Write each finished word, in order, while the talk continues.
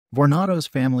Vornado's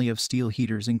family of steel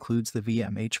heaters includes the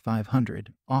VMH500,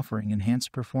 offering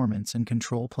enhanced performance and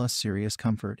control plus serious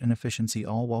comfort and efficiency,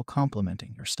 all while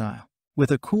complementing your style.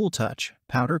 With a cool touch,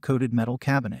 powder-coated metal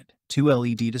cabinet, 2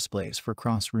 LED displays for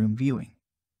cross-room viewing,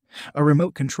 a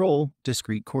remote control,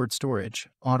 discrete cord storage,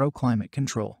 auto climate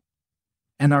control,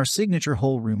 and our signature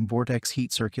whole-room Vortex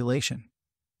heat circulation.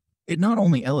 It not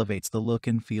only elevates the look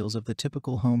and feels of the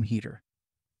typical home heater,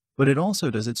 but it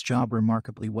also does its job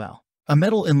remarkably well. A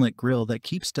metal inlet grill that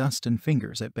keeps dust and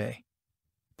fingers at bay,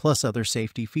 plus other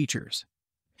safety features,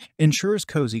 ensures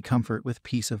cozy comfort with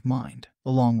peace of mind,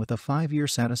 along with a 5-year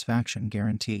satisfaction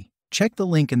guarantee. Check the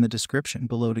link in the description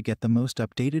below to get the most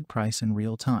updated price in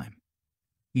real time.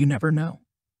 You never know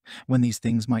when these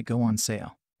things might go on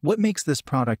sale. What makes this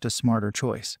product a smarter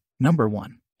choice? Number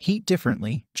 1. Heat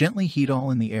differently. Gently heat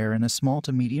all in the air in a small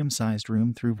to medium-sized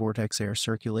room through Vortex air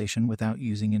circulation without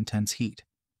using intense heat.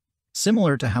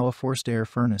 Similar to how a forced air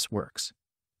furnace works,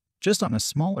 just on a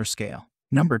smaller scale.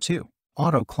 Number 2.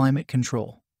 Auto climate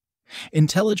control.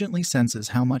 Intelligently senses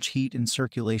how much heat in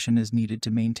circulation is needed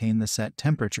to maintain the set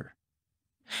temperature,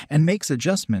 and makes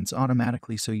adjustments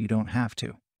automatically so you don't have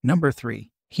to. Number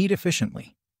 3. Heat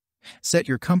efficiently. Set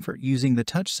your comfort using the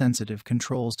touch-sensitive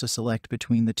controls to select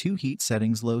between the 2 heat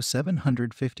settings: low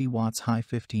 750 watts, high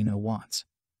 1500 watts.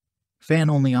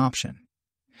 Fan-only option,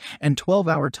 and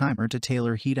 12-hour timer to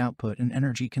tailor heat output and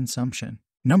energy consumption.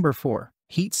 Number 4.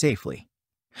 Heat safely.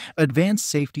 Advanced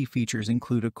safety features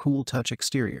include a cool touch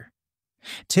exterior,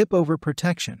 tip-over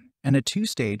protection, and a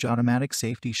 2-stage automatic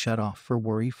safety shutoff for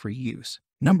worry-free use.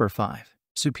 Number 5.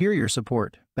 Superior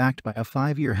support, backed by a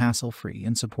 5-year hassle-free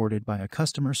and supported by a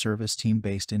customer service team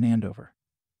based in Andover.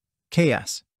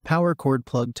 KS. Power cord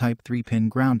plug type 3-pin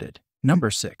grounded. Number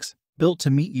 6. Built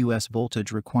to meet U.S.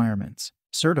 voltage requirements.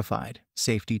 Certified,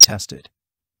 safety tested,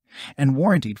 and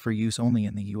warranted for use only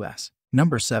in the U.S.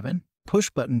 Number 7.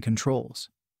 Push-button controls.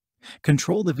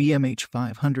 Control the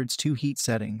VMH500's 2 heat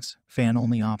settings,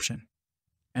 fan-only option,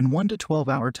 and 1 to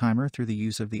 12-hour timer through the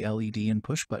use of the LED and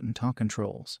push-button talk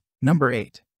controls. Number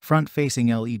 8. Front-facing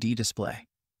LED display.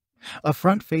 A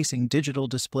front-facing digital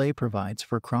display provides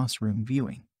for cross-room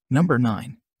viewing. Number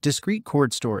 9. Discrete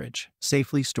cord storage.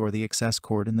 Safely store the excess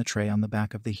cord in the tray on the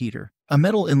back of the heater. A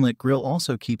metal inlet grill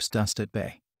also keeps dust at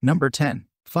bay. Number 10.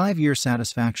 5-year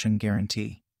satisfaction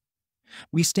guarantee.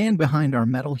 We stand behind our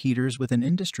metal heaters with an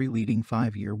industry-leading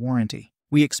 5-year warranty.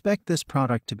 We expect this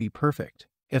product to be perfect.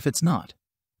 If it's not,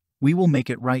 we will make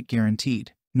it right,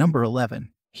 guaranteed. Number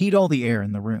 11. Heat all the air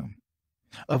in the room.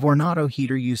 A Vornado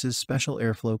heater uses special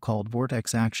airflow called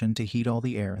Vortex action to heat all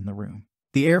the air in the room.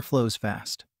 The air flows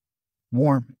fast,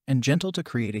 warm, and gentle to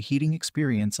create a heating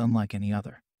experience unlike any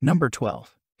other. Number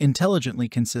 12. Intelligently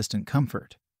consistent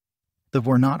comfort. The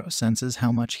Vornado senses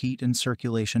how much heat and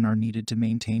circulation are needed to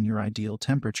maintain your ideal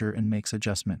temperature and makes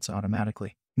adjustments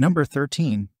automatically. Number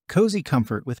 13. Cozy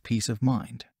comfort with peace of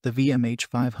mind. The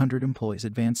VMH500 employs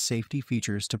advanced safety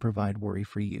features to provide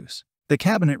worry-free use. The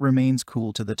cabinet remains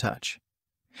cool to the touch,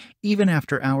 even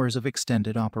after hours of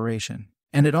extended operation,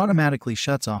 and it automatically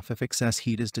shuts off if excess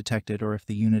heat is detected or if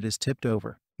the unit is tipped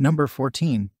over. Number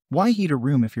 14. Why heat a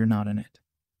room if you're not in it?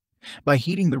 By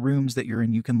heating the rooms that you're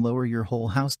in, you can lower your whole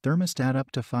house thermostat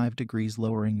up to 5 degrees,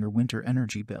 lowering your winter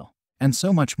energy bill, and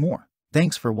so much more.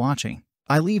 Thanks for watching.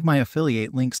 I leave my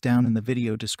affiliate links down in the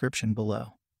video description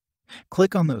below.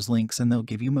 Click on those links and they'll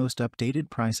give you most updated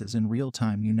prices in real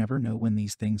time. You never know when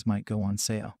these things might go on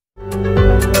sale.